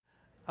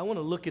I want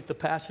to look at the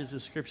passage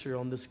of Scripture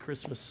on this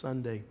Christmas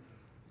Sunday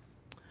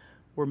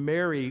where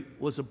Mary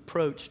was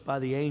approached by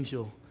the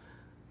angel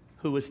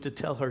who was to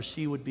tell her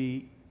she would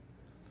be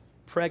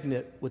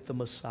pregnant with the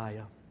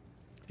Messiah.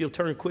 If you'll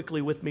turn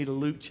quickly with me to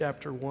Luke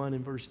chapter 1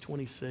 and verse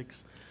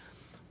 26.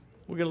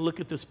 We're going to look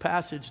at this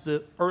passage.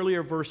 The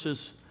earlier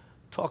verses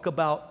talk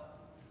about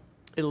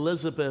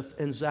Elizabeth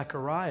and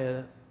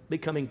Zechariah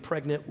becoming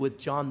pregnant with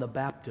John the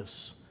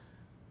Baptist,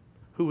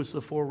 who was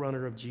the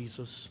forerunner of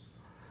Jesus.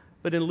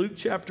 But in Luke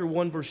chapter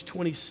 1, verse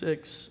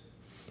 26,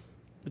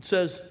 it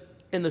says,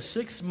 in the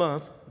 6th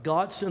month,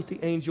 God sent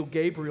the angel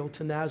Gabriel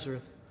to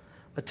Nazareth,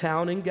 a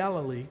town in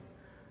Galilee,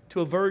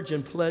 to a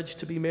virgin pledged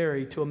to be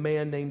married to a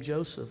man named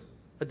Joseph,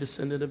 a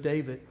descendant of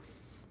David.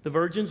 The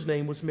virgin's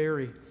name was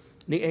Mary.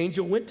 And the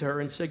angel went to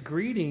her and said,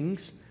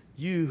 greetings,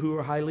 you who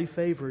are highly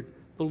favored.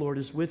 The Lord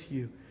is with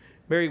you.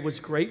 Mary was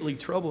greatly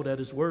troubled at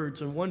his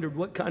words and wondered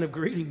what kind of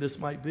greeting this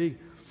might be.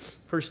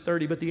 Verse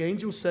 30, but the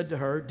angel said to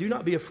her, do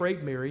not be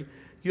afraid, Mary.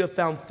 You have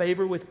found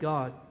favor with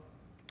God.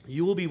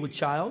 You will be with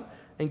child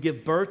and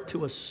give birth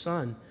to a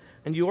son,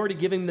 and you already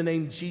give him the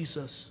name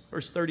Jesus.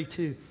 Verse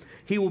 32,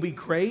 he will be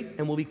great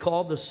and will be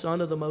called the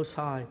Son of the Most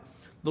High.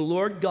 The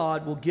Lord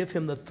God will give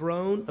him the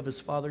throne of his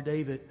father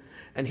David,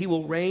 and he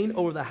will reign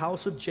over the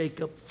house of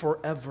Jacob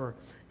forever.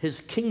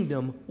 His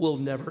kingdom will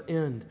never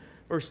end.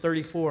 Verse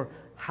 34,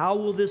 how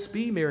will this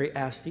be, Mary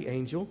asked the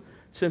angel,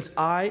 since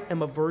I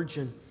am a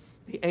virgin?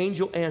 The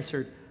angel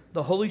answered,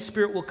 the Holy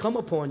Spirit will come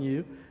upon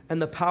you,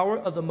 and the power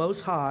of the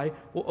Most High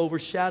will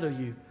overshadow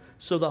you.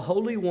 So the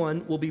Holy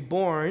One will be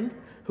born,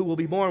 who will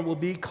be born will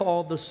be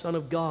called the Son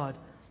of God.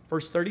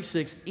 Verse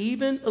 36,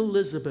 even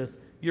Elizabeth,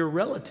 your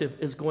relative,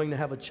 is going to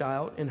have a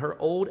child in her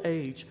old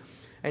age,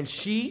 and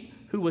she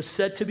who was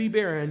said to be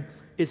barren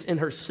is in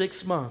her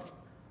 6th month.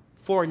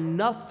 For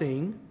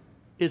nothing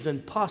is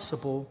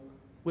impossible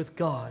with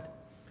God.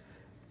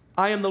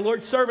 I am the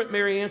Lord's servant,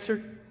 Mary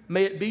answered.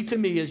 May it be to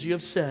me as you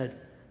have said.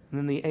 And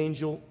then the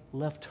angel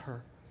left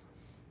her.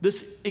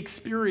 This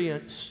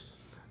experience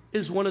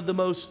is one of the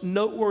most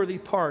noteworthy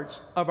parts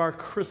of our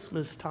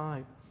Christmas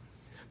time.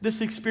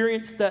 This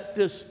experience that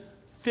this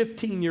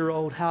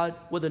 15-year-old had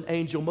with an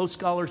angel. Most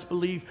scholars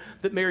believe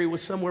that Mary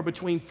was somewhere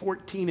between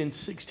 14 and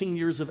 16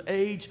 years of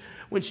age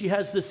when she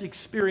has this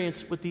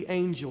experience with the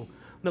angel.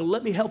 Now,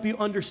 let me help you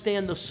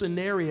understand the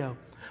scenario.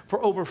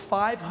 For over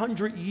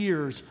 500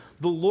 years,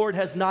 the Lord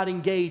has not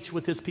engaged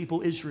with his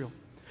people Israel.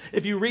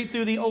 If you read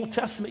through the Old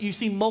Testament, you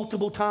see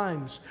multiple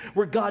times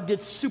where God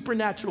did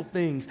supernatural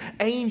things.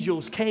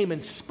 Angels came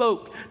and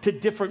spoke to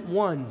different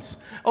ones.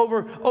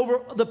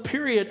 Over the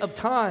period of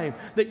time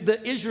that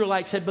the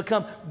Israelites had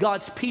become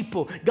God's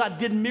people, God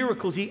did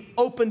miracles. He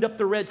opened up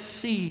the Red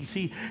Seas.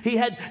 He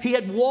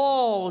had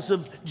walls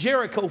of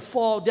Jericho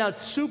fall down.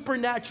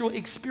 Supernatural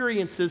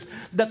experiences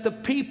that the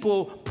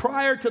people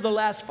prior to the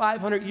last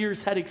 500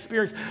 years had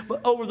experienced. But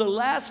over the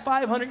last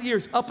 500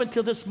 years, up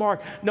until this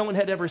mark, no one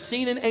had ever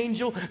seen an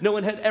angel. No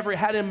one had ever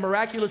had a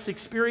miraculous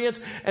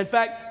experience. In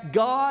fact,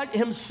 God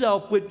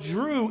himself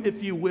withdrew,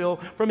 if you will,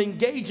 from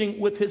engaging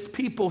with his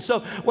people.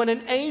 So when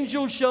an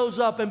angel shows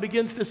up and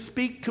begins to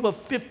speak to a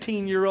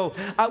 15-year-old,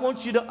 I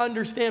want you to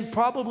understand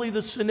probably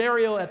the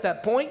scenario at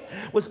that point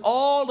was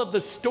all of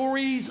the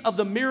stories of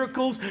the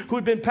miracles who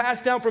had been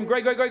passed down from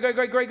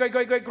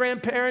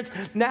great-great-great-great-great-great-great-grandparents.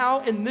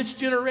 Now in this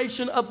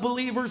generation of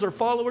believers or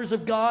followers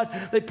of God,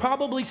 they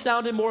probably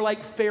sounded more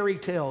like fairy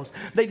tales.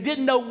 They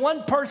didn't know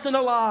one person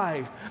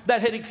alive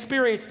that had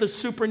experienced the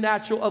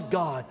supernatural of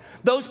God.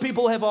 Those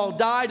people have all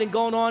died and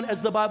gone on,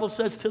 as the Bible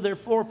says, to their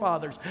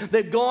forefathers.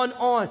 They've gone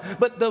on,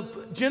 but the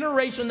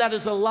generation that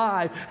is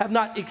alive have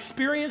not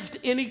experienced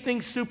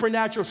anything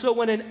supernatural. So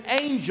when an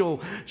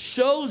angel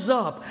shows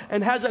up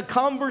and has a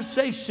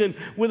conversation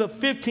with a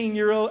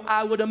 15-year-old,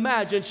 I would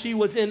imagine she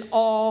was in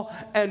awe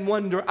and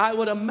wonder. I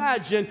would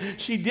imagine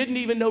she didn't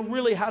even know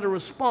really how to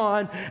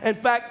respond. In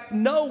fact,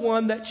 no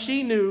one that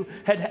she knew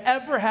had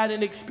ever had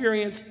an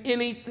experience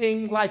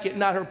anything like it.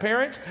 Not her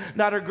parents,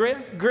 not her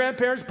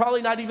grandparents,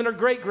 probably not even her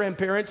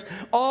great-grandparents.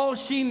 All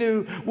she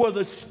knew were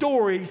the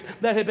stories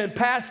that had been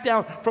passed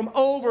down from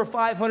over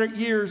 500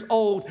 years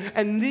old.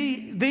 And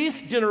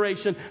this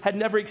generation had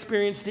never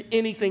experienced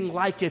anything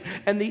like it.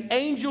 And the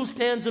angel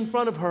stands in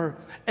front of her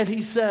and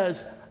he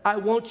says, I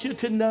want you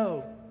to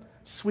know,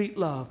 sweet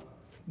love,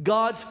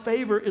 God's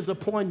favor is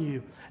upon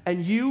you,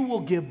 and you will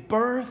give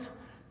birth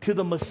to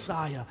the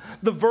Messiah.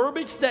 The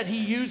verbiage that he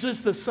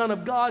uses, the Son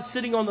of God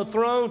sitting on the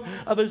throne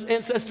of his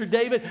ancestor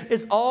David,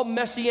 is all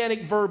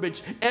messianic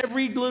verbiage.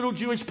 Every little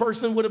Jewish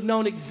person would have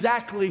known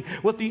exactly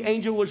what the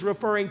angel was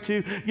referring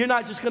to. You're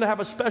not just going to have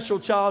a special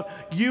child.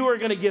 You are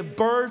going to give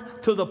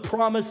birth to the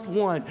promised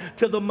one,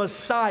 to the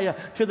Messiah,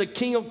 to the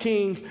King of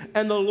Kings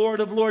and the Lord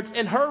of Lords.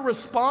 And her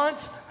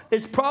response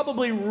is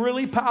probably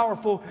really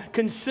powerful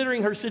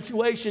considering her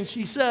situation.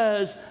 She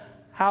says,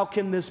 how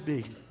can this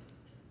be?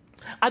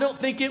 I don't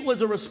think it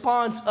was a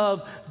response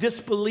of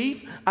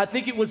disbelief. I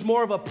think it was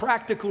more of a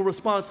practical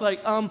response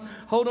like,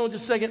 hold on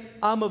just a second.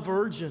 I'm a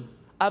virgin.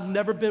 I've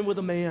never been with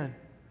a man.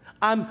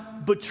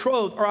 I'm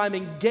betrothed or I'm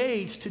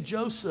engaged to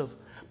Joseph.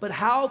 but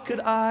how could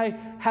I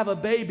have a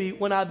baby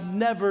when I've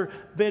never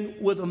been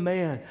with a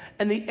man?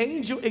 And the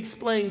angel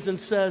explains and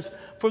says,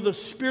 for the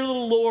Spirit of the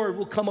Lord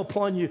will come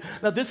upon you.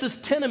 Now, this is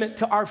tenement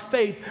to our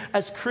faith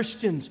as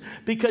Christians,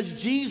 because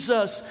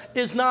Jesus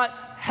is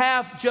not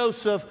half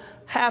Joseph,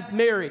 half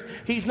Mary.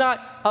 He's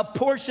not a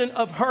portion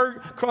of her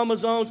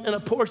chromosomes and a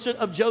portion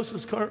of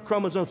Joseph's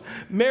chromosomes.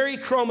 Mary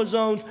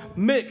chromosomes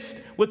mixed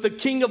with the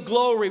King of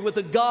glory, with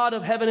the God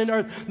of heaven and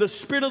earth. The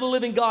Spirit of the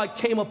living God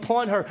came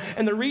upon her.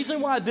 And the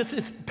reason why this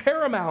is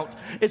paramount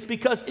is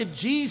because if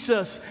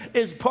Jesus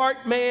is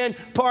part man,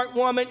 part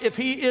woman, if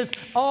he is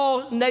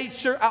all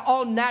nature,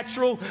 all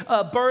natural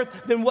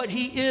birth, then what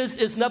he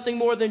is nothing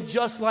more than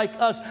just like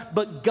us.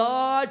 But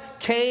God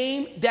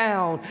came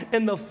down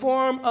in the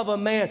form of a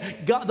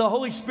man. God, the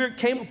Holy Spirit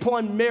came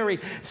upon Mary.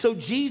 So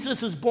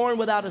Jesus is born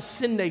without a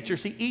sin nature.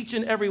 See, each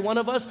and every one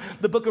of us,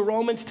 the book of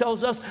Romans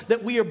tells us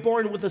that we are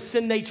born with a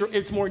sin nature.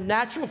 It's more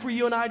natural for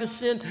you and I to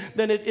sin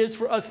than it is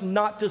for us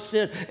not to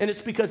sin. And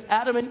it's because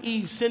Adam and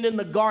Eve sinned in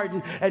the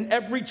garden, and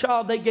every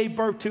child they gave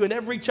birth to and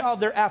every child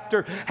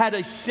thereafter had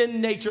a sin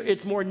nature.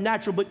 It's more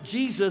natural. But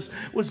Jesus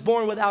was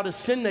born without a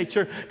sin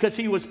nature because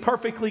he was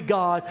perfectly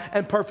God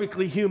and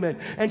perfectly human.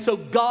 And so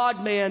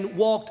God-man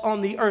walked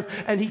on the earth,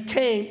 and he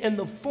came in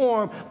the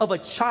form of a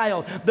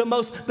child, the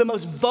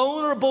most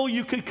vulnerable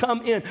you could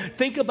come in.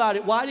 Think about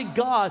it. Why did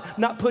God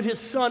not put his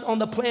son on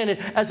the planet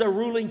as a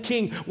ruling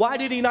king? Why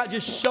did he not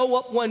just show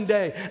up one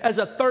day as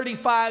a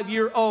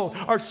 35-year-old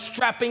or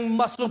strapping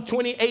muscle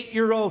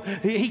 28-year-old?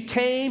 He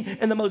came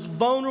in the most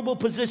vulnerable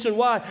position.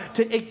 Why?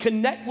 To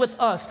connect with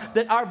us,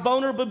 that our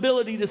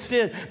vulnerability to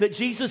sin, that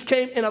Jesus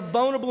came in a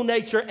vulnerable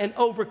nature and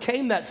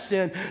overcame that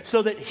sin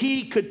so that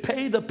he could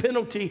pay the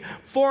penalty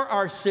for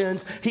our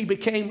sins. He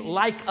became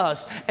like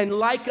us, and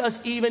like us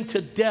even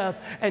to death,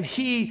 and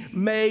he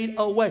made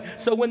a way.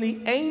 So when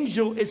the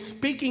angel is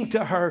speaking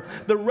to her,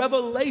 the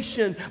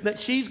revelation that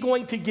she's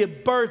going to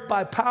give birth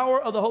by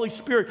power of the Holy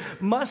Spirit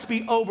must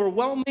be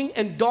overwhelming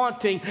and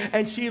daunting.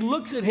 And she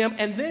looks at him,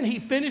 and then he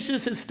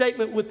finishes his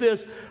statement with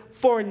this: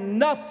 for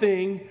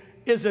nothing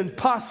is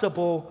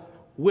impossible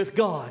with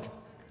God.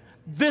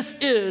 This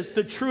is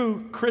the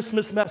true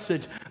Christmas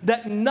message,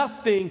 that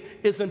nothing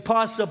is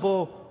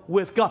impossible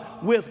with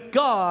God. With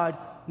God,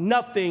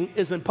 nothing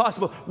is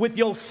impossible. With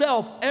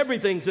yourself,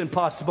 everything's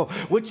impossible.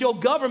 With your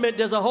government,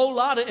 there's a whole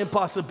lot of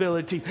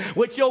impossibilities.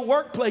 With your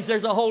workplace,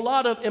 there's a whole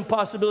lot of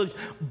impossibilities.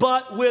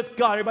 But with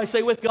God, everybody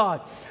say with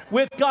God.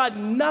 With God,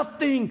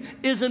 nothing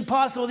is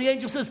impossible. The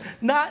angel says,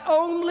 not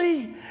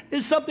only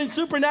is something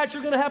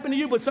supernatural going to happen to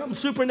you, but something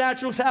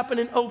supernatural is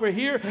happening over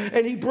here.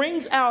 And he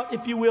brings out,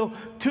 if you will,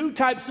 two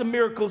types of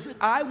miracles that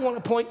I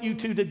want to point you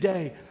to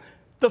today.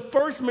 The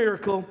first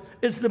miracle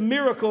is the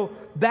miracle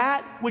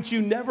that which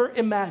you never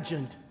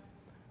imagined.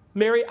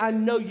 Mary, I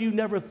know you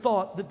never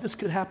thought that this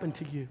could happen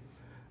to you.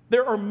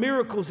 There are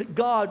miracles that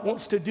God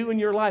wants to do in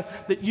your life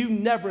that you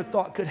never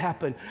thought could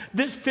happen.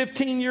 This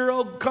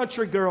 15-year-old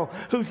country girl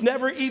who's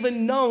never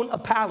even known a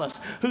palace,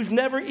 who's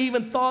never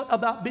even thought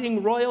about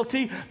being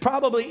royalty,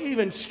 probably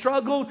even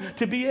struggled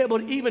to be able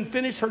to even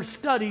finish her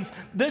studies,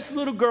 this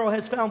little girl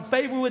has found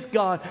favor with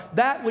God,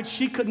 that which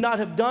she could not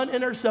have done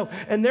in herself.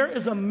 And there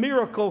is a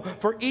miracle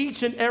for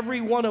each and every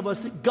one of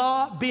us that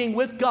God, being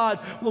with God,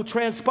 will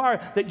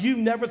transpire that you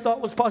never thought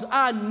was possible.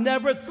 I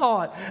never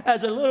thought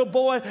as a little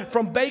boy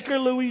from Baker,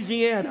 Louisiana,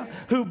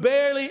 who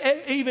barely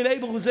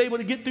even was able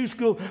to get through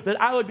school, that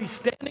I would be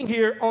standing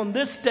here on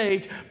this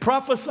stage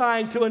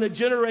prophesying to a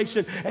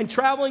generation and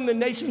traveling the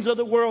nations of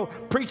the world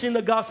preaching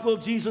the gospel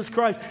of Jesus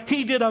Christ.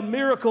 He did a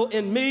miracle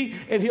in me,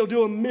 and he'll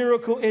do a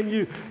miracle in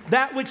you.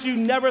 That which you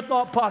never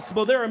thought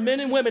possible. There are men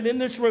and women in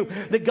this room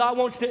that God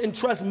wants to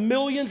entrust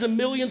millions and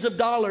millions of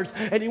dollars,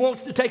 and he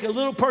wants to take a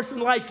little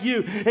person like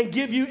you and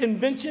give you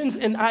inventions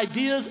and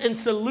ideas and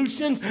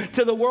solutions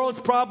to the world's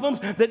problems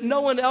that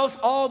no one else,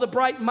 all the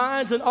bright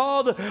minds and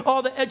all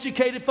the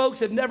educated folks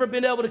have never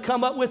been able to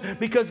come up with,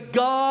 because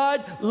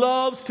God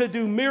loves to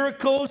do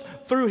miracles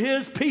through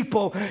his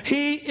people.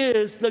 He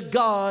is the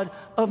God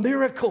of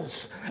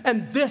miracles.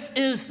 And this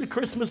is the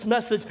Christmas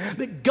message,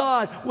 that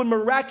God would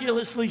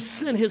miraculously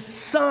send his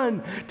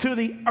son to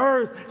the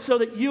earth so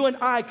that you and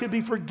I could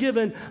be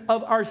forgiven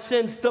of our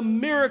sins. The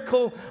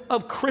miracle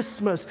of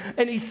Christmas.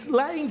 And he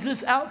lays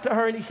this out to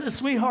her, and he says,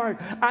 sweetheart,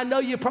 I know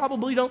you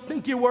probably don't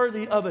think you're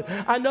worthy of it.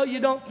 I know you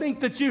don't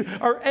think that you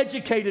are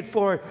educated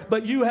for it,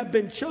 but you have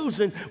been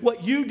chosen.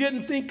 What you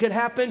didn't think could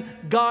happen,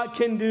 God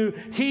can do.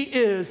 He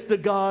is the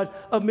God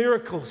of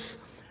miracles.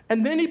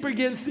 And then he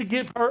begins to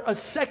give her a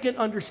second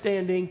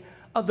understanding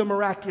of the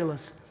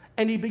miraculous.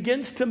 And he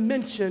begins to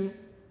mention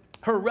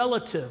her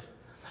relative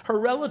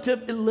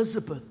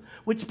Elizabeth,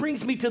 which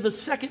brings me to the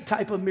second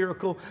type of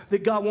miracle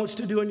that God wants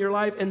to do in your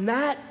life, and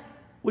that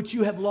which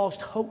you have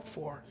lost hope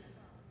for.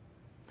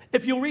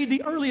 If you'll read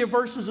the earlier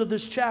verses of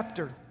this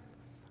chapter,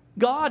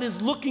 God is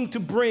looking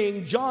to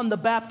bring John the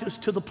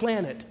Baptist to the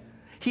planet.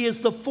 He is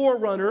the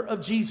forerunner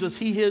of Jesus.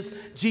 He is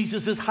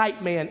Jesus'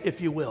 hype man,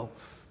 if you will.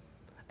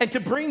 And to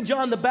bring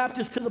John the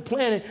Baptist to the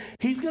planet,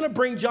 he's going to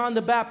bring John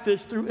the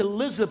Baptist through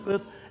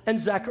Elizabeth and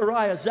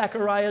Zechariah.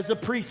 Zechariah is a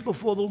priest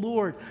before the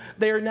Lord.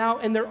 They are now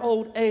in their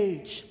old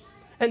age.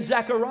 And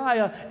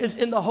Zechariah is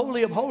in the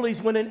Holy of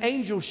Holies when an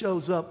angel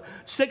shows up.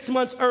 6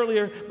 months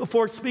earlier,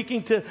 before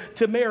speaking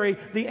to Mary,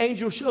 the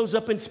angel shows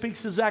up and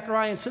speaks to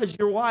Zechariah and says,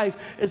 your wife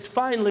is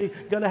finally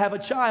going to have a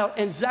child.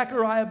 And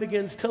Zechariah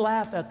begins to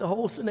laugh at the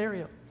whole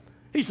scenario.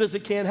 He says,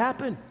 it can't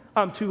happen.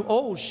 I'm too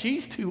old.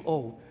 She's too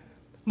old.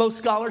 Most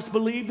scholars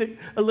believe that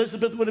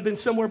Elizabeth would have been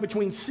somewhere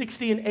between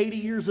 60 and 80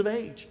 years of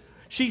age.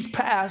 She's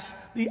past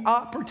the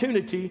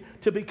opportunity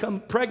to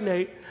become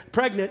pregnant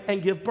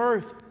and give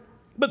birth.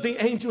 But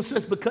the angel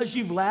says, because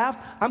you've laughed,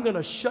 I'm going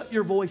to shut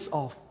your voice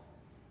off.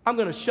 I'm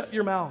going to shut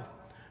your mouth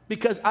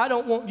because I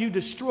don't want you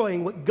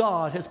destroying what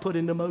God has put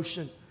into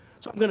motion.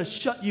 So I'm going to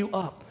shut you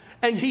up.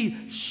 And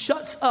he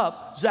shuts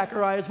up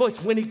Zechariah's voice.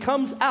 When he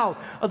comes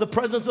out of the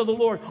presence of the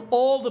Lord,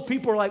 all the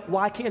people are like,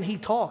 why can't he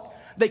talk?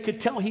 They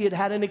could tell he had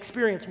had an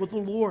experience with the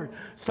Lord,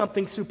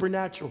 something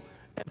supernatural.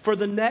 And for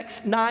the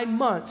next 9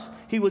 months,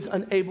 he was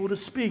unable to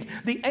speak.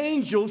 The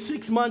angel,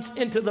 6 months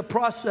into the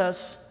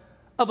process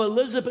of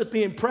Elizabeth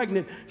being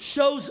pregnant,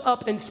 shows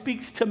up and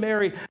speaks to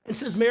Mary and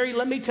says, Mary,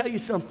 let me tell you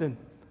something.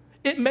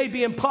 It may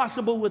be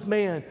impossible with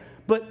man,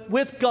 but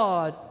with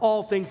God,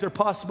 all things are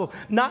possible.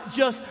 Not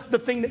just the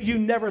thing that you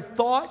never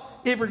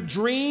thought, ever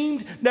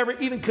dreamed, never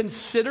even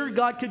considered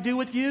God could do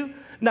with you.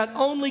 Not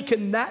only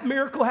can that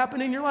miracle happen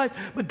in your life,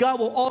 but God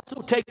will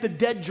also take the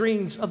dead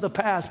dreams of the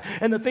past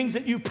and the things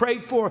that you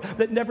prayed for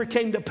that never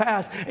came to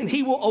pass, and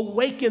he will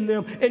awaken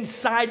them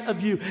inside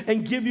of you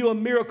and give you a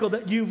miracle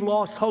that you've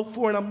lost hope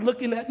for. And I'm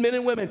looking at men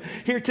and women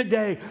here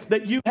today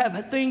that you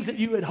have things that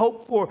you had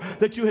hoped for,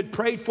 that you had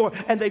prayed for,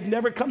 and they've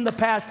never come to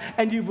pass,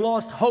 and you've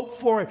lost hope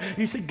for it.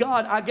 You said,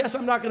 God, I guess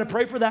I'm not going to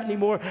pray for that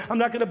anymore. I'm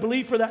not going to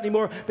believe for that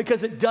anymore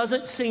because it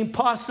doesn't seem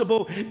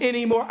possible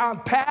anymore.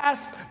 I'm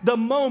past the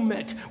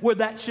moment where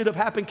that should have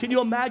happened. Can you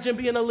imagine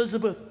being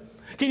Elizabeth?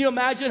 Can you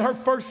imagine her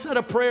first set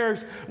of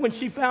prayers when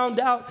she found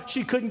out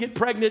she couldn't get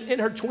pregnant in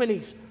her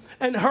 20s?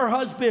 And her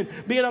husband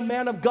being a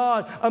man of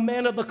God, a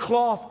man of the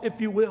cloth, if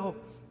you will.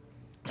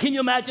 Can you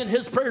imagine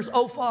his prayers?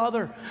 Oh,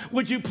 Father,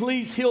 would you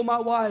please heal my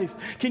wife?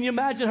 Can you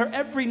imagine her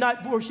every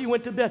night before she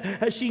went to bed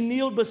as she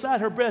kneeled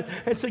beside her bed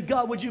and said,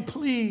 God, would you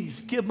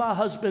please give my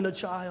husband a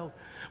child?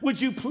 Would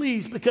you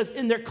please? Because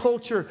in their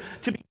culture,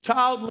 to be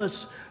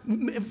childless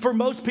for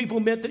most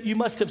people meant that you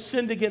must have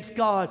sinned against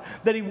God,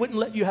 that he wouldn't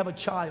let you have a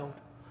child.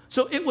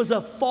 So it was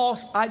a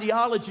false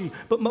ideology,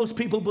 but most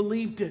people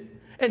believed it.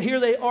 And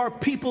here they are,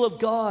 people of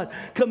God,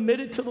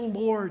 committed to the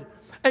Lord.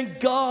 And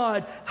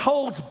God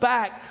holds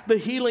back the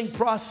healing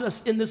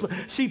process in this.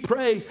 She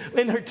prays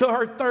to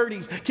her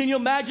 30s. Can you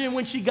imagine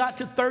when she got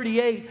to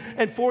 38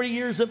 and 40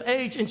 years of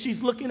age and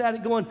she's looking at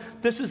it going,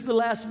 this is the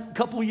last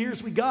couple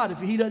years we got if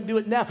he doesn't do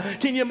it now.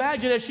 Can you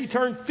imagine as she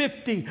turned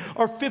 50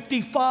 or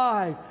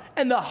 55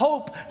 and the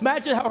hope,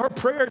 imagine how her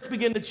prayers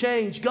begin to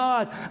change.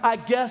 God, I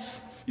guess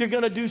you're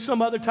going to do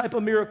some other type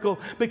of miracle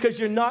because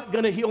you're not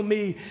going to heal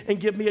me and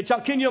give me a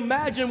child. Can you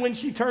imagine when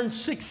she turned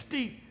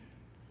 60?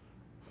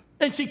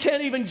 And she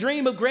can't even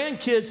dream of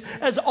grandkids,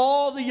 as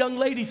all the young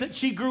ladies that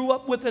she grew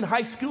up with in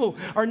high school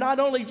are not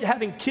only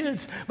having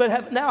kids,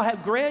 but now have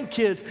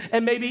grandkids,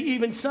 and maybe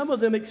even some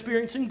of them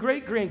experiencing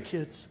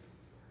great-grandkids.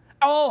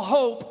 All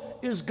hope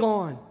is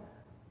gone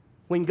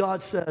when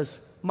God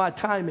says, my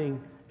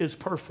timing is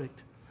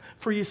perfect.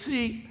 For you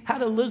see,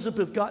 had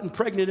Elizabeth gotten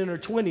pregnant in her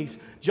 20s,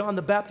 John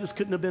the Baptist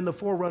couldn't have been the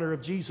forerunner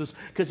of Jesus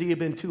because he had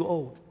been too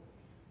old.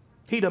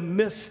 He'd have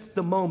missed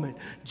the moment.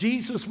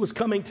 Jesus was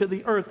coming to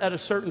the earth at a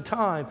certain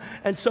time.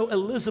 And so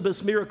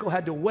Elizabeth's miracle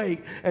had to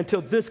wait until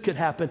this could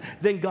happen.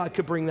 Then God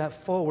could bring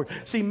that forward.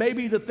 See,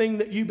 maybe the thing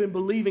that you've been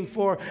believing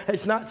for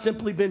has not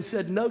simply been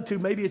said no to.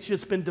 Maybe it's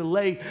just been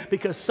delayed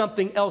because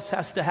something else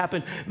has to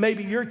happen.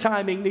 Maybe your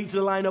timing needs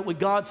to line up with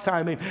God's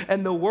timing.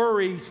 And the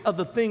worries of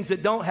the things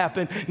that don't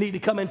happen need to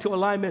come into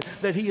alignment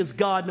that he is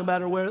God no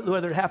matter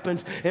whether it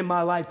happens in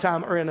my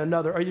lifetime or in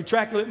another. Are you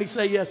tracking with me?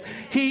 Say yes.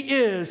 He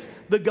is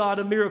the God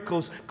of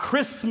miracles.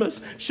 Christmas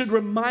should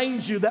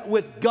remind you that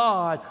with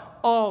God,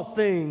 all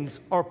things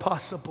are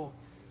possible.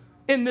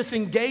 In this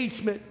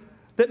engagement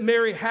that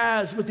Mary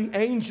has with the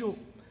angel,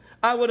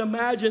 I would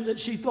imagine that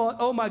she thought,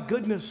 oh my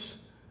goodness,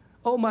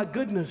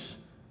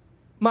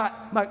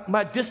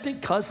 my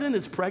distant cousin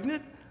is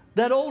pregnant?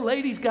 That old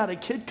lady's got a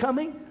kid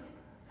coming?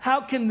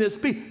 How can this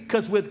be?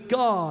 Because with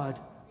God,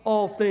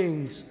 all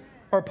things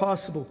are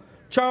possible.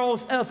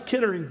 Charles F.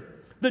 Kettering,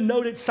 the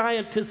noted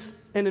scientist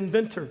and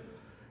inventor,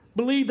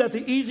 believed that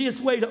the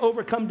easiest way to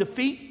overcome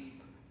defeat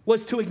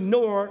was to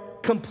ignore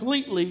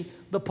completely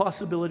the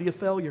possibility of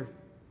failure.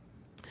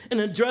 In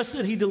an address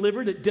that he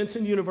delivered at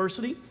Denison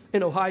University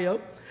in Ohio,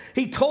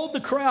 he told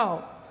the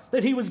crowd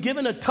that he was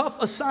given a tough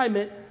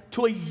assignment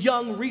to a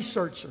young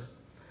researcher.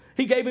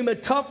 He gave him a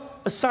tough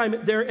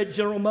assignment there at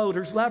General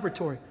Motors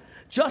Laboratory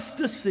just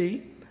to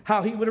see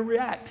how he would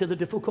react to the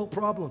difficult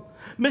problem.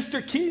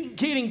 Mr.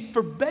 Keating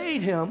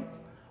forbade him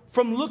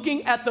from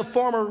looking at the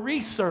former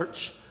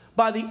research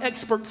by the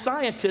expert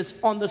scientists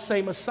on the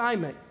same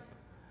assignment.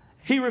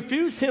 He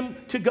refused him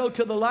to go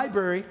to the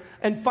library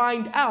and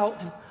find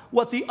out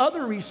what the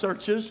other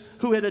researchers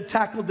who had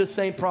tackled the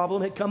same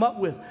problem had come up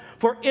with.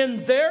 For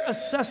in their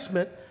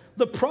assessment,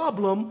 the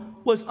problem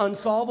was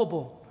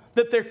unsolvable,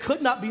 that there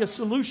could not be a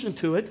solution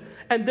to it,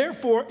 and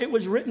therefore it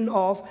was written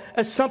off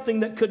as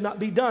something that could not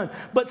be done.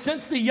 But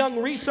since the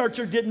young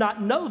researcher did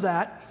not know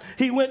that,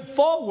 he went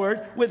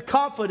forward with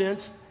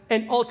confidence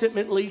and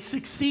ultimately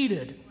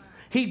succeeded.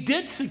 He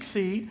did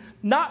succeed,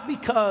 not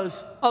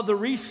because of the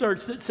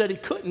research that said he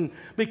couldn't,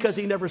 because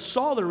he never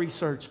saw the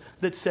research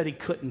that said he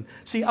couldn't.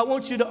 See, I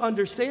want you to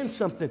understand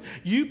something.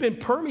 You've been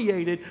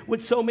permeated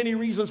with so many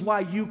reasons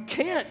why you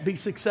can't be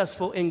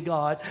successful in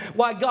God,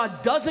 why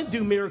God doesn't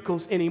do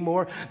miracles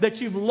anymore, that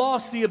you've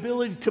lost the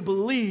ability to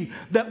believe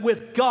that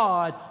with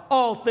God,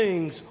 all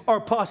things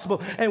are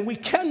possible. And we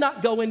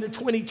cannot go into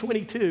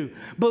 2022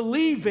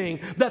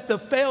 believing that the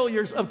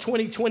failures of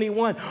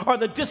 2021 or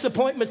the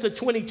disappointments of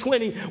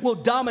 2020 will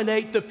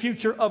dominate the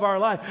future of our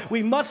life.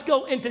 We must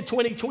go into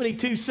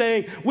 2022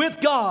 saying, with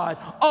God,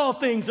 all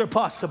things are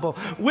possible.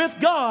 With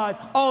God,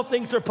 all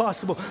things are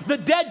possible. The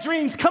dead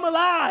dreams come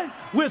alive.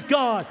 With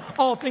God,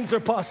 all things are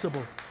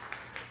possible.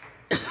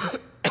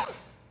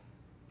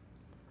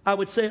 I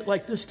would say it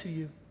like this to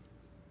you.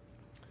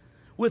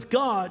 With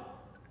God,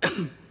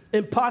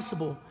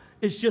 impossible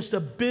is just a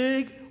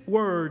big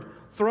word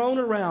thrown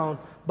around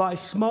by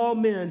small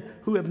men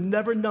who have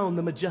never known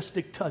the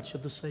majestic touch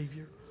of the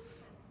Savior.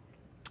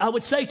 I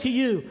would say to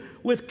you,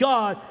 with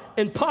God,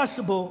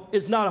 impossible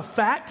is not a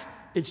fact,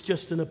 it's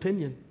just an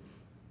opinion.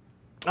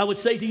 I would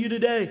say to you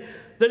today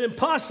that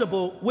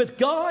impossible with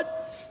God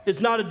is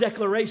not a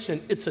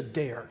declaration, it's a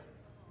dare.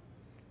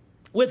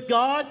 With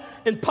God,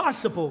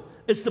 impossible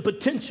is the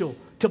potential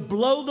to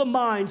blow the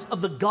minds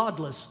of the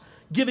godless,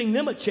 giving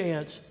them a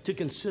chance to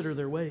consider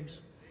their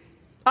ways.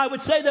 I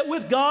would say that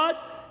with God,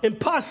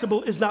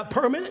 impossible is not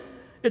permanent.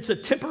 It's a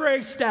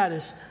temporary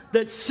status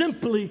that's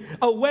simply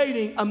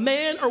awaiting a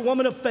man or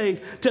woman of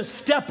faith to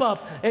step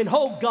up and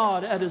hold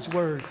God at his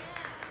word.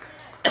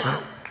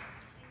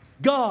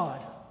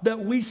 God that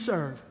we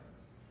serve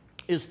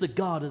is the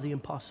God of the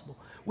impossible.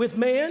 With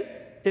man,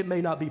 it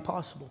may not be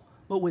possible,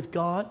 but with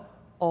God,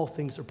 all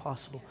things are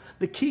possible.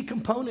 The key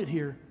component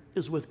here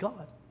is with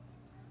God.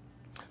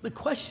 The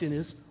question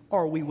is,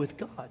 are we with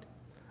God?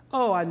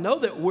 Oh, I know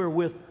that we're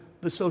with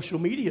the social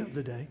media of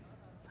the day.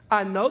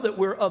 I know that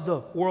we're of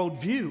the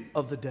worldview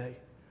of the day.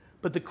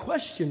 But the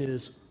question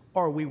is,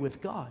 are we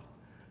with God?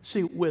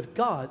 See, with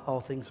God,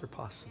 all things are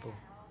possible.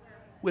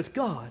 With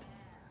God,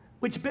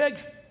 which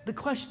begs the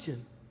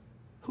question,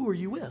 who are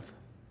you with?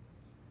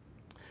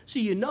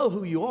 See, you know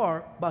who you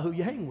are by who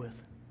you hang with.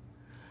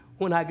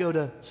 When I go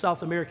to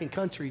South American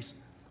countries,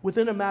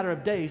 within a matter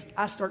of days,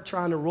 I start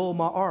trying to roll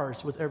my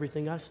R's with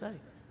everything I say.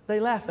 They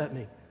laugh at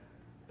me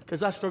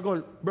because I start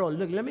going, bro,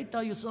 look, let me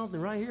tell you something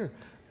right here.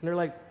 And they're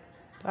like,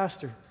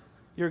 Pastor,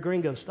 you're a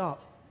gringo,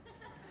 stop.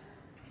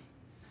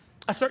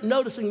 I start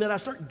noticing that I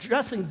start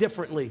dressing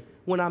differently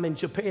when I'm in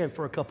Japan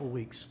for a couple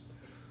weeks.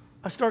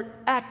 I start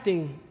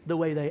acting the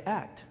way they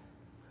act.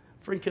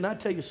 Friend, can I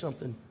tell you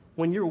something?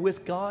 When you're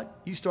with God,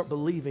 you start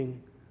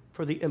believing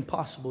for the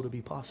impossible to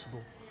be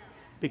possible.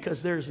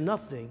 Because there's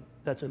nothing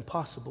that's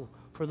impossible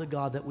for the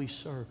God that we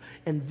serve.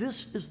 And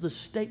this is the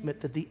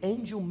statement that the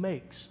angel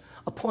makes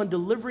upon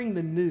delivering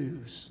the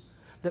news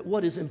that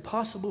what is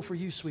impossible for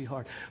you,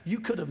 sweetheart,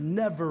 you could have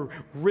never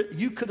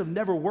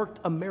worked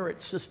a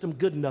merit system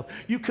good enough.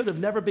 You could have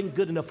never been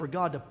good enough for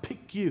God to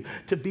pick you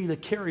to be the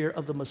carrier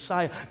of the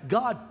Messiah.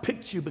 God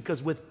picked you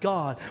because with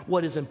God,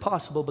 what is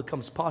impossible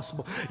becomes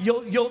possible.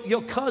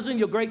 Your cousin,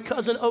 your great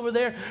cousin over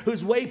there,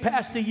 who's way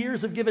past the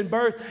years of giving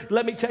birth,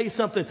 let me tell you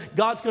something.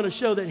 God's going to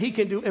show that he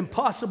can do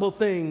impossible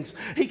things.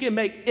 He can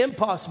make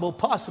impossible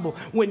possible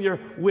when you're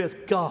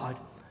with God.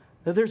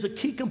 Now, there's a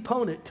key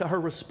component to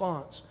her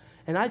response.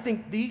 And I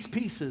think these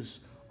pieces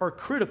are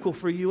critical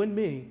for you and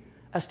me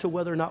as to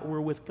whether or not we're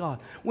with God.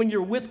 When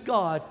you're with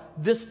God,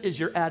 this is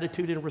your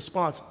attitude and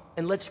response.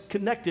 And let's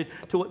connect it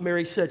to what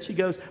Mary said. She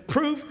goes,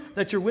 prove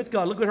that you're with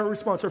God. Look at her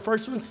response. Her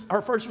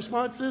first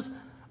response is,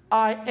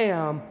 I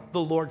am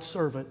the Lord's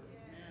servant.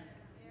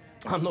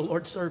 I'm the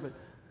Lord's servant.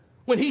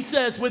 When he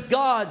says, with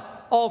God,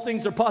 all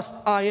things are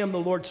possible, I am the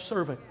Lord's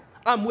servant.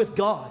 I'm with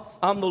God.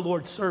 I'm the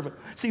Lord's servant.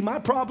 See, my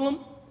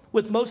problem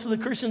with most of the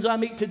Christians I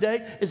meet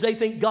today is they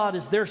think God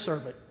is their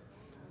servant.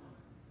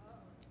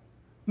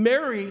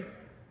 Mary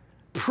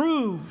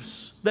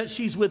proves that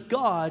she's with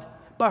God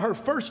by her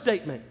first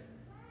statement,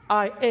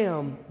 I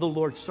am the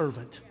Lord's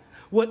servant.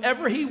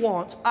 Whatever he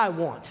wants, I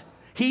want.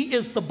 He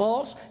is the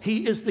boss.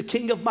 He is the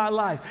king of my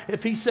life.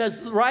 If he says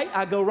right,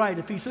 I go right.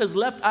 If he says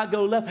left, I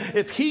go left.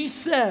 If he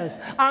says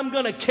I'm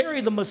going to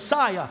carry the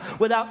Messiah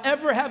without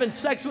ever having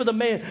sex with a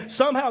man,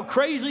 somehow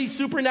crazy,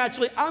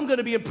 supernaturally, I'm going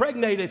to be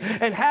impregnated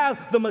and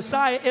have the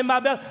Messiah in my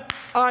belly,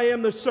 I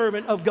am the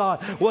servant of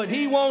God. What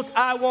he wants,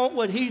 I want.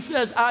 What he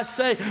says, I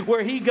say.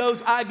 Where he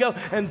goes, I go.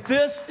 And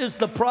this is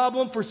the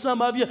problem for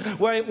some of you,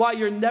 why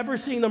you're never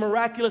seeing the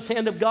miraculous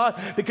hand of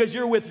God, because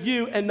you're with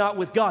you and not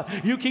with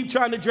God. You keep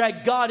trying to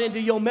drag God into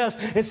your mess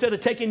instead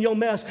of taking your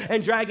mess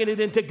and dragging it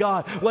into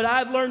God. What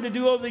I've learned to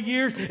do over the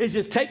years is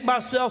just take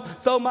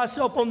myself, throw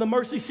myself on the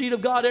mercy seat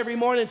of God every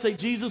morning and say,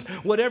 Jesus,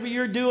 whatever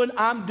you're doing,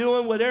 I'm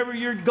doing. Whatever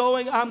you're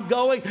going, I'm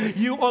going.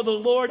 You are the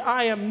Lord,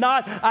 I am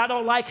not. I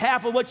don't like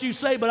half of what you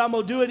say, but I'm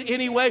going to do it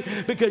anyway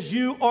because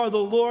you are the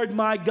Lord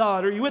my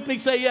God. Are you with me?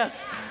 Say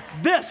yes.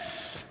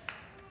 This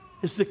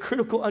is the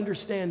critical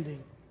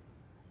understanding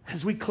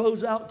as we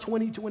close out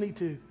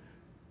 2022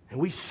 and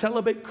we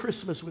celebrate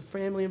Christmas with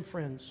family and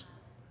friends.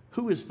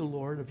 Who is the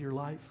Lord of your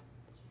life?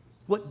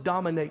 What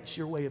dominates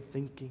your way of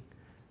thinking?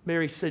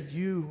 Mary said,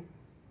 you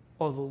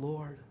are the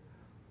Lord.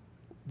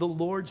 The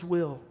Lord's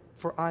will,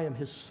 for I am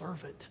his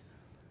servant.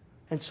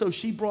 And so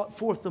she brought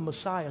forth the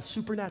Messiah.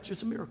 Supernatural,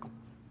 it's a miracle.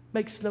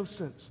 Makes no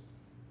sense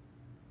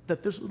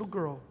that this little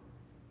girl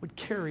would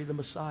carry the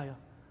Messiah.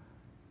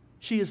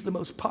 She is the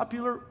most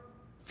popular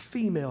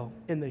female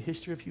in the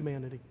history of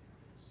humanity.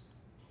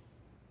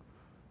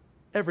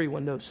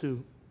 Everyone knows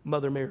who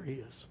Mother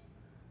Mary is.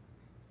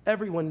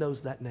 Everyone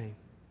knows that name.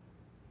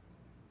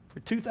 For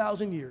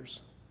 2,000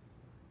 years,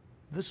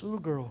 this little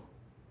girl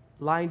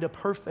lined up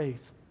her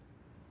faith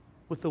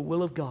with the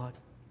will of God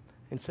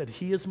and said,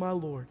 he is my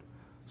Lord,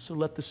 so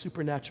let the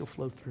supernatural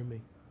flow through me.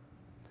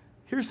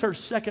 Here's her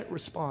second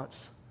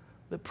response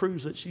that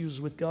proves that she was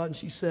with God, and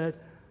she said,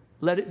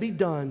 let it be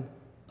done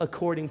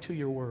according to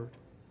your word.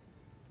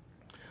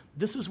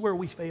 This is where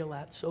we fail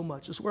at so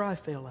much. This is where I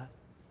fail at.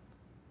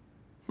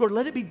 Lord,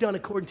 let it be done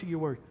according to your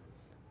word.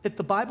 If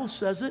the Bible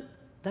says it,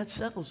 that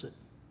settles it.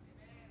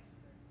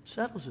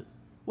 Settles it,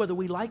 whether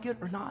we like it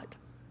or not.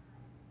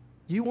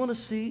 You want to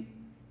see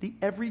the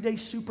everyday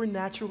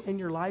supernatural in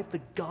your life,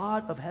 the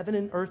God of heaven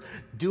and earth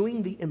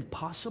doing the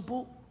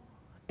impossible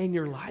in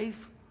your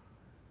life,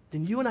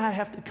 then you and I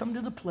have to come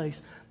to the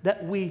place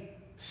that we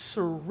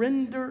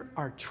surrender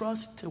our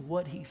trust to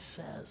what he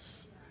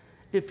says.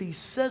 If he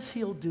says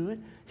he'll do it,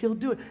 he'll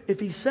do it.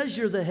 If he says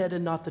you're the head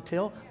and not the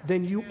tail,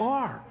 then you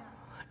are.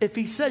 If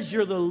he says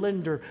you're the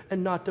lender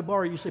and not the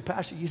borrower, you say,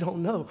 Pastor, you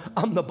don't know.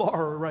 I'm the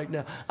borrower right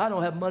now. I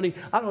don't have money.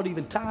 I don't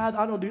even tithe.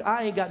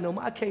 I ain't got no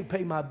money. I can't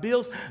pay my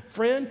bills.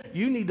 Friend,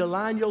 you need to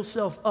line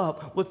yourself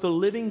up with the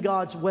living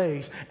God's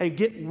ways and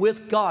get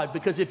with God,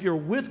 because if you're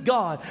with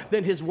God,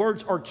 then his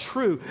words are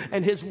true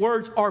and his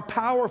words are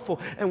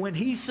powerful. And when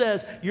he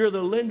says you're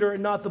the lender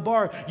and not the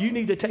borrower, you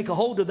need to take a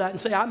hold of that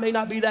and say, I may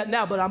not be that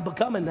now, but I'm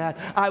becoming that.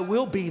 I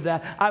will be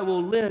that. I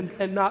will lend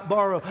and not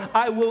borrow.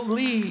 I will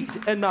lead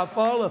and not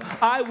follow.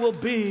 I will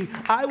be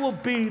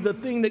the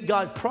thing that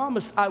God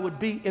promised I would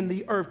be in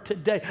the earth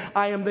today.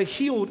 I am the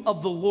healed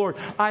of the Lord.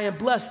 I am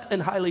blessed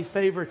and highly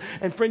favored.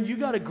 And friend, you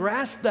got to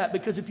grasp that,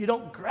 because if you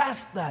don't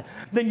grasp that,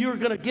 then you're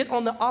going to get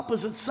on the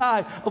opposite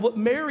side of what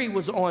Mary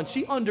was on.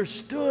 She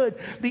understood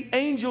the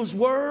angel's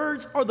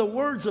words are the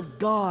words of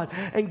God,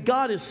 and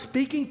God is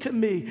speaking to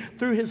me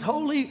through his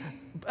holy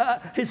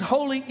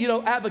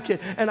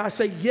advocate. And I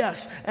say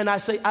yes, and I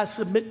say I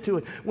submit to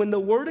it. When the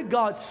word of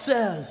God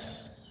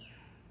says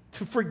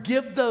to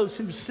forgive those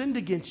who've sinned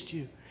against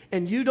you,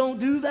 and you don't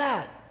do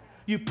that,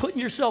 you're putting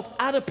yourself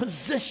out of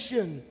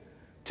position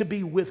to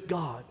be with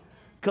God.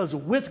 Because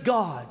with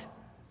God,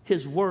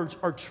 his words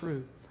are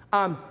true.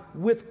 I'm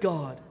with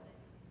God.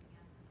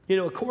 You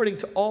know, according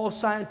to all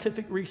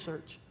scientific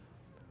research,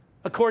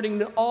 according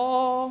to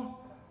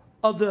all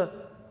of the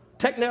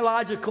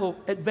technological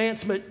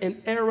advancement in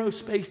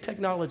aerospace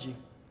technology,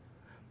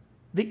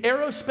 the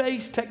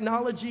aerospace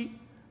technology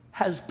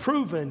has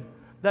proven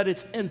that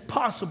it's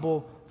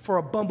impossible for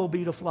a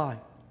bumblebee to fly.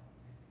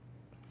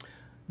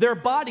 Their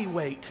body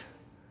weight,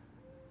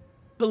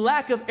 the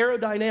lack of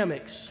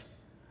aerodynamics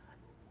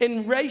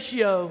in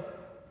ratio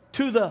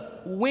to the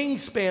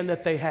wingspan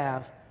that they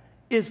have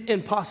is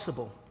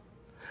impossible.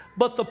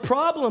 But the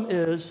problem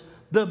is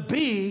the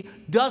bee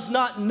does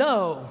not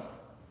know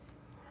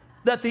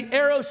that the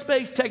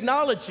aerospace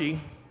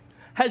technology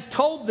has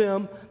told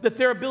them that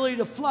their ability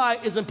to fly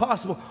is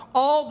impossible.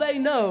 All they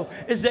know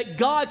is that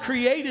God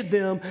created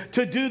them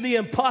to do the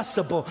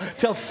impossible,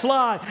 to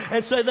fly.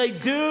 And so they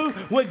do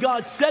what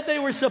God said they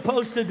were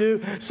supposed to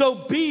do.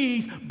 So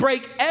bees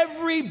break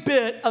every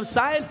bit of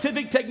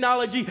scientific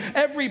technology,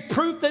 every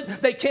proof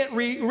that they can't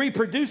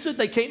reproduce it,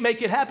 they can't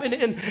make it happen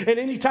in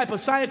any type of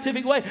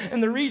scientific way.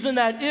 And the reason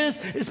that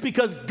is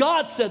because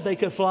God said they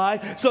could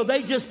fly, so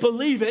they just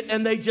believe it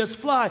and they just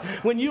fly.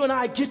 When you and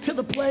I get to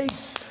the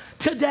place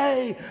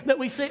today that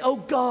we say, oh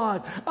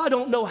God, I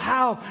don't know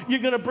how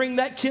you're going to bring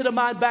that kid of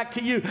mine back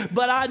to you,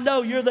 but I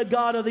know you're the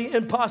God of the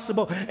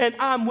impossible, and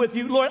I'm with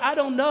you. Lord, I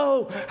don't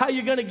know how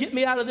you're going to get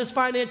me out of this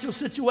financial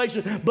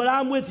situation, but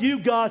I'm with you,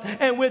 God,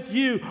 and with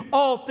you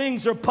all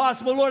things are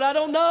possible. Lord, I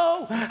don't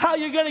know how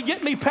you're going to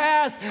get me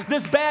past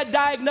this bad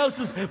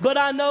diagnosis, but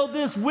I know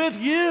this: with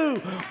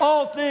you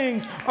all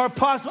things are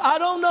possible. I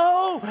don't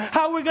know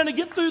how we're going to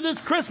get through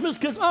this Christmas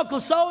because Uncle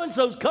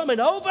so-and-so's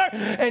coming over,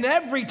 and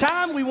every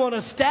time we want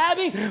to stab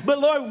stabby, but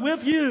Lord,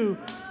 with you,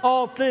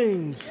 all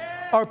things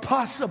are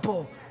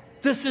possible.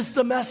 This is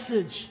the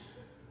message.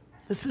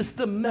 This is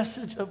the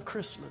message of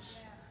Christmas,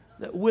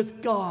 that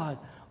with God,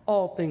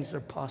 all things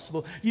are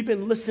possible. You've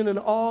been listening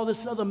to all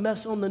this other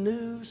mess on the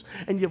news,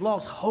 and you've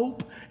lost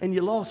hope, and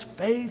you lost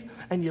faith,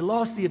 and you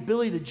lost the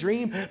ability to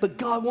dream. But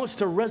God wants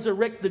to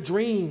resurrect the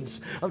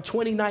dreams of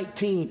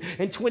 2019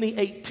 and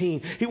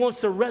 2018. He wants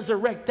to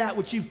resurrect that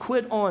which you've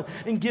quit on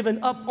and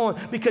given up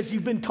on because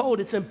you've been told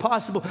it's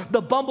impossible.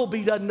 The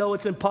bumblebee doesn't know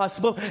it's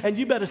impossible, and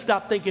you better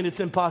stop thinking it's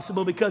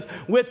impossible, because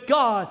with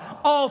God,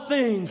 all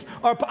things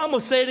are, I'm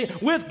going to say it again,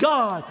 with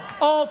God,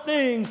 all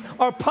things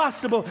are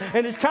possible.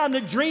 And it's time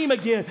to dream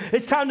again.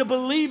 It's time to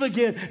believe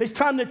again. It's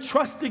time to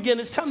trust again.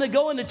 It's time to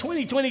go into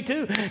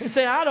 2022 and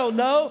say, I don't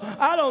know.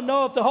 I don't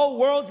know if the whole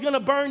world's going to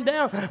burn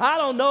down. I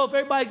don't know if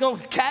everybody's going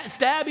to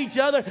stab each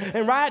other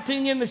and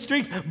rioting in the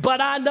streets.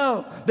 But I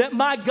know that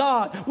my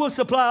God will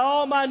supply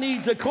all my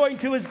needs according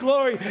to his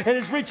glory and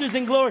his riches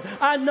and glory.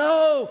 I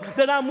know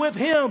that I'm with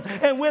him,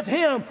 and with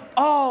him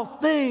all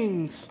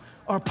things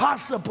are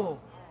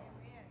possible.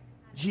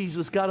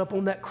 Jesus got up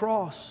on that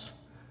cross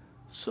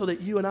so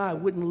that you and I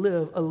wouldn't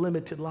live a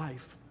limited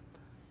life.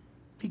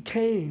 He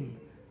came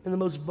in the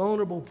most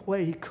vulnerable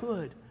way he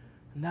could,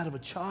 and that of a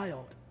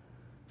child,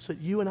 so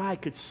that you and I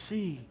could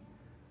see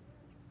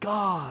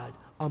God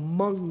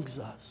amongst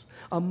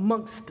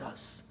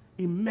us,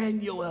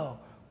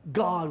 Emmanuel,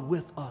 God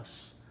with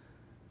us.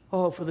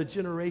 Oh, for the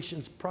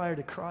generations prior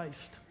to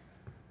Christ,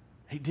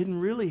 they didn't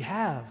really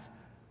have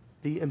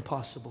the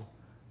impossible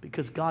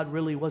because God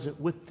really wasn't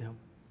with them.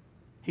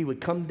 He would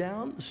come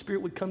down, the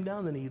Spirit would come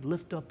down, and he'd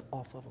lift up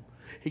off of them.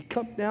 He'd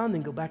come down,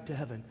 then go back to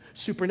heaven.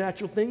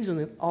 Supernatural things, and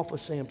then off of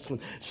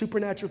Samson.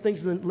 Supernatural things,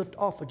 and then lift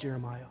off of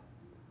Jeremiah.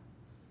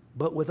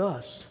 But with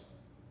us,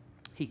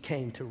 he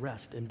came to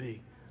rest and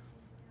be.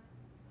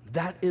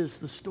 That is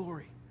the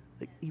story.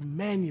 That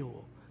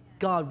Emmanuel,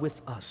 God with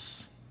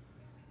us.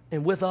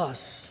 And with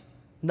us,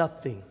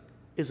 nothing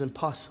is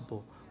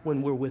impossible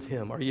when we're with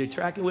him. Are you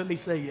tracking with me?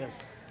 Say yes.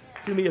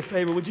 Do me a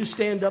favor. Would you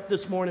stand up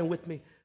this morning with me?